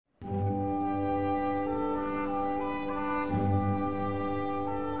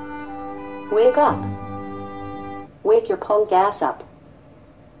Wake up. Wake your punk ass up.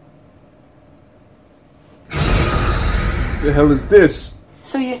 The hell is this?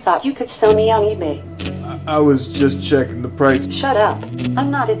 So you thought you could sell me on eBay? I was just checking the price. Shut up. I'm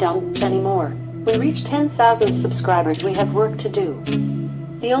not a dumb bitch anymore. We reached 10,000 subscribers. We have work to do.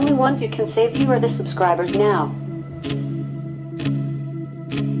 The only ones who can save you are the subscribers now.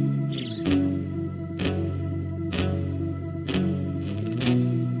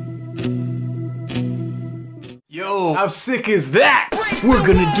 Yo, how sick is that? We're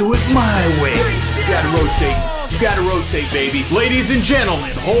gonna do it my way. You gotta rotate. You gotta rotate, baby. Ladies and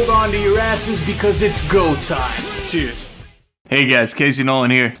gentlemen, hold on to your asses because it's go time. Cheers. Hey guys, Casey Nolan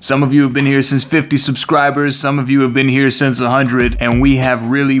here. Some of you have been here since 50 subscribers, some of you have been here since 100, and we have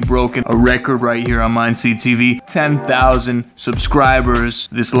really broken a record right here on MindSeed TV. 10,000 subscribers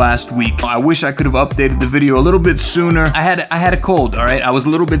this last week. I wish I could have updated the video a little bit sooner. I had a cold, all right? I was a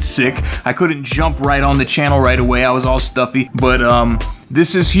little bit sick. I couldn't jump right on the channel right away. I was all stuffy, but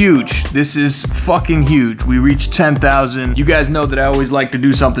this is huge. This is fucking huge. We reached 10,000. You guys know that I always like to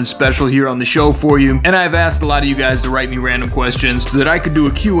do something special here on the show for you. And I've asked a lot of you guys to write me random questions so that I could do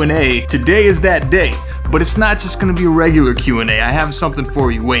a Q&A. Today is that day. But it's not just gonna be a regular Q&A. I have something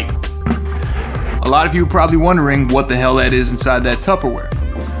for you. Wait. A lot of you are probably wondering what the hell that is inside that Tupperware.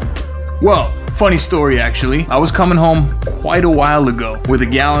 Well, funny story actually. I was coming home quite a while ago with a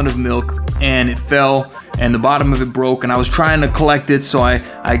gallon of milk and it fell and the bottom of it broke and I was trying to collect it, so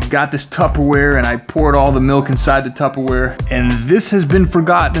I got this Tupperware and I poured all the milk inside the Tupperware, and this has been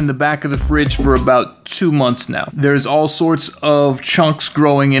forgotten in the back of the fridge for about 2 months now. There's all sorts of chunks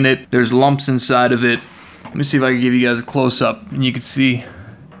growing in it. There's lumps inside of it. Let me see if I can give you guys a close-up and you can see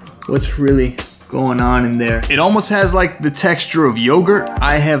what's really going on in there. It almost has like the texture of yogurt.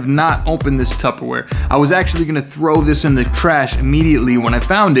 I have not opened this Tupperware. I was actually gonna throw this in the trash immediately when I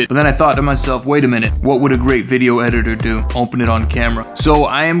found it, but then I thought to myself, wait a minute, what would a great video editor do? Open it on camera. So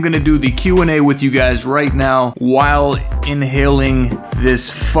I am gonna do the Q&A with you guys right now while inhaling this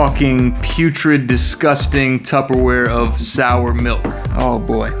fucking putrid, disgusting Tupperware of sour milk. Oh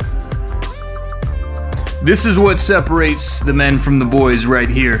boy. This is what separates the men from the boys right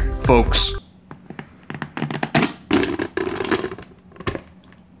here, folks.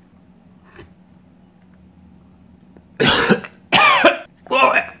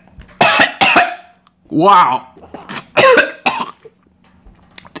 Wow.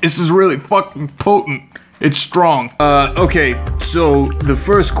 This is really fucking potent. It's strong. Okay, so the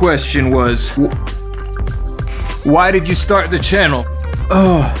first question was, why did you start the channel?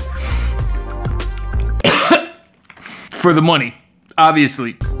 For the money,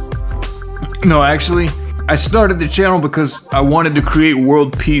 obviously. No, actually, I started the channel because I wanted to create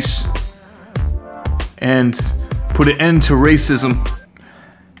world peace and put an end to racism.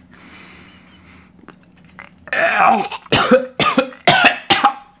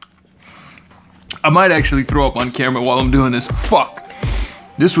 I might actually throw up on camera while I'm doing this. Fuck.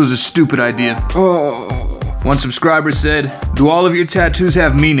 This was a stupid idea. One subscriber said, do all of your tattoos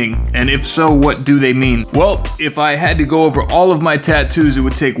have meaning? And if so, what do they mean? Well, if I had to go over all of my tattoos, it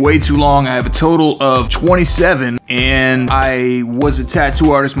would take way too long. I have a total of 27, and I was a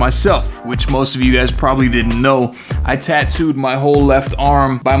tattoo artist myself, which most of you guys probably didn't know. I tattooed my whole left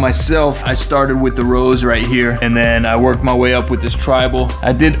arm by myself. I started with the rose right here, and then I worked my way up with this tribal.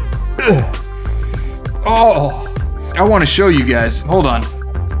 I did... Oh, I want to show you guys. Hold on.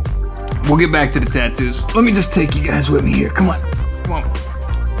 We'll get back to the tattoos. Let me just take you guys with me here. Come on. Come on.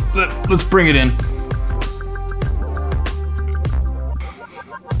 Let's bring it in.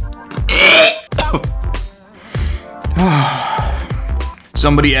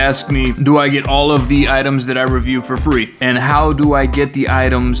 Somebody asked me, do I get all of the items that I review for free? And how do I get the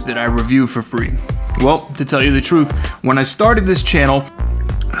items that I review for free? Well, to tell you the truth, when I started this channel,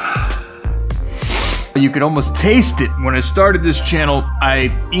 you could almost taste it. When I started this channel, I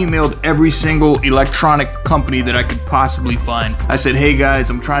emailed every single electronic company that I could possibly find. I said, hey guys,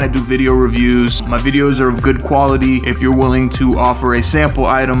 I'm trying to do video reviews. My videos are of good quality. If you're willing to offer a sample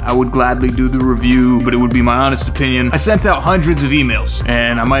item, I would gladly do the review, but it would be my honest opinion. I sent out hundreds of emails,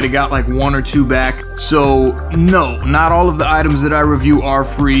 and I might have got like 1 or 2 back. So no, not all of the items that I review are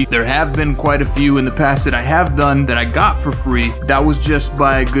free. There have been quite a few in the past that I have done that I got for free. That was just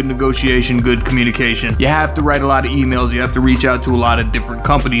by good negotiation, good communication. You have to write a lot of emails, you have to reach out to a lot of different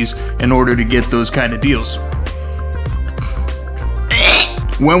companies in order to get those kind of deals.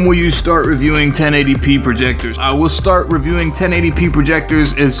 When will you start reviewing 1080p projectors? I will start reviewing 1080p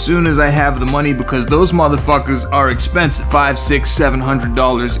projectors as soon as I have the money, because those motherfuckers are expensive. $500, $600,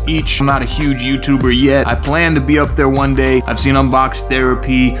 $700 each. I'm not a huge YouTuber yet. I plan to be up there one day. I've seen Unbox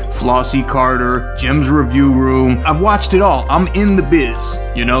Therapy, Flossie Carter, Jim's Review Room. I've watched it all. I'm in the biz,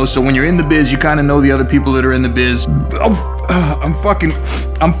 you know? So when you're in the biz, you kind of know the other people that are in the biz.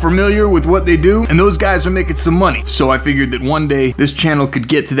 I'm familiar with what they do, and those guys are making some money. So I figured that one day this channel could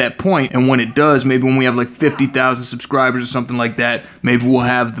get to that point, and when it does, maybe when we have like 50,000 subscribers or something like that, maybe we'll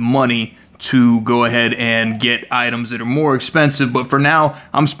have the money to go ahead and get items that are more expensive. But for now,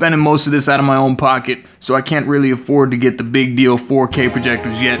 I'm spending most of this out of my own pocket, so I can't really afford to get the big deal 4K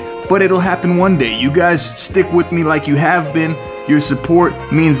projectors yet. But it'll happen one day. You guys stick with me like you have been. Your support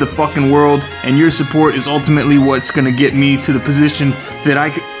means the fucking world, and your support is ultimately what's gonna get me to the position that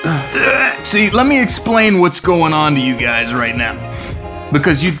I could... See, let me explain what's going on to you guys right now.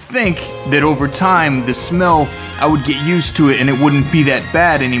 Because you'd think that over time, the smell, I would get used to it and it wouldn't be that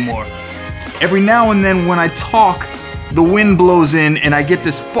bad anymore. Every now and then when I talk, the wind blows in and I get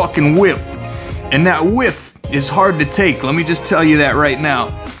this fucking whiff. And that whiff is hard to take, let me just tell you that right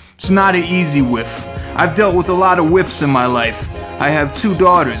now. It's not an easy whiff. I've dealt with a lot of whiffs in my life. I have 2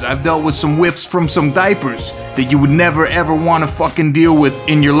 daughters. I've dealt with some whiffs from some diapers that you would never ever want to fucking deal with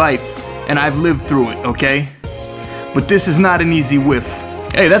in your life. And I've lived through it, okay? But this is not an easy whiff.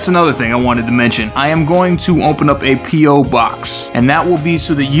 Hey, that's another thing I wanted to mention. I am going to open up a P.O. box, and that will be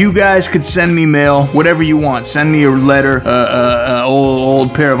so that you guys could send me mail, whatever you want. Send me a letter,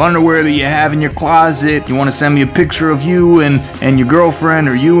 old pair of underwear that you have in your closet. You want to send me a picture of you and your girlfriend,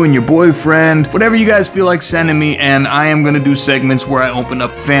 or you and your boyfriend. Whatever you guys feel like sending me, and I am going to do segments where I open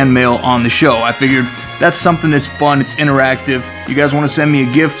up fan mail on the show. I figured that's something that's fun, it's interactive. You guys want to send me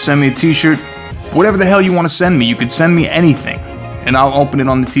a gift, send me a t-shirt, whatever the hell you want to send me. You could send me anything, and I'll open it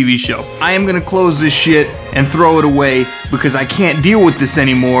on the TV show. I am gonna close this shit and throw it away because I can't deal with this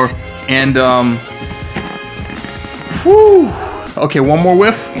anymore. And whew. Okay, one more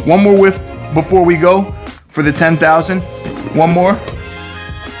whiff before we go for the 10,000. One more.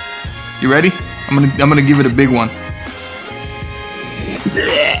 You ready? I'm gonna give it a big one.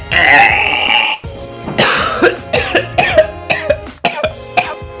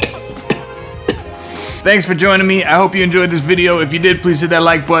 Thanks for joining me. I hope you enjoyed this video. If you did, please hit that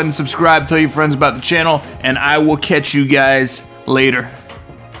like button, subscribe, tell your friends about the channel, and I will catch you guys later.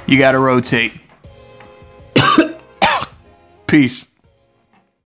 You gotta rotate. Peace.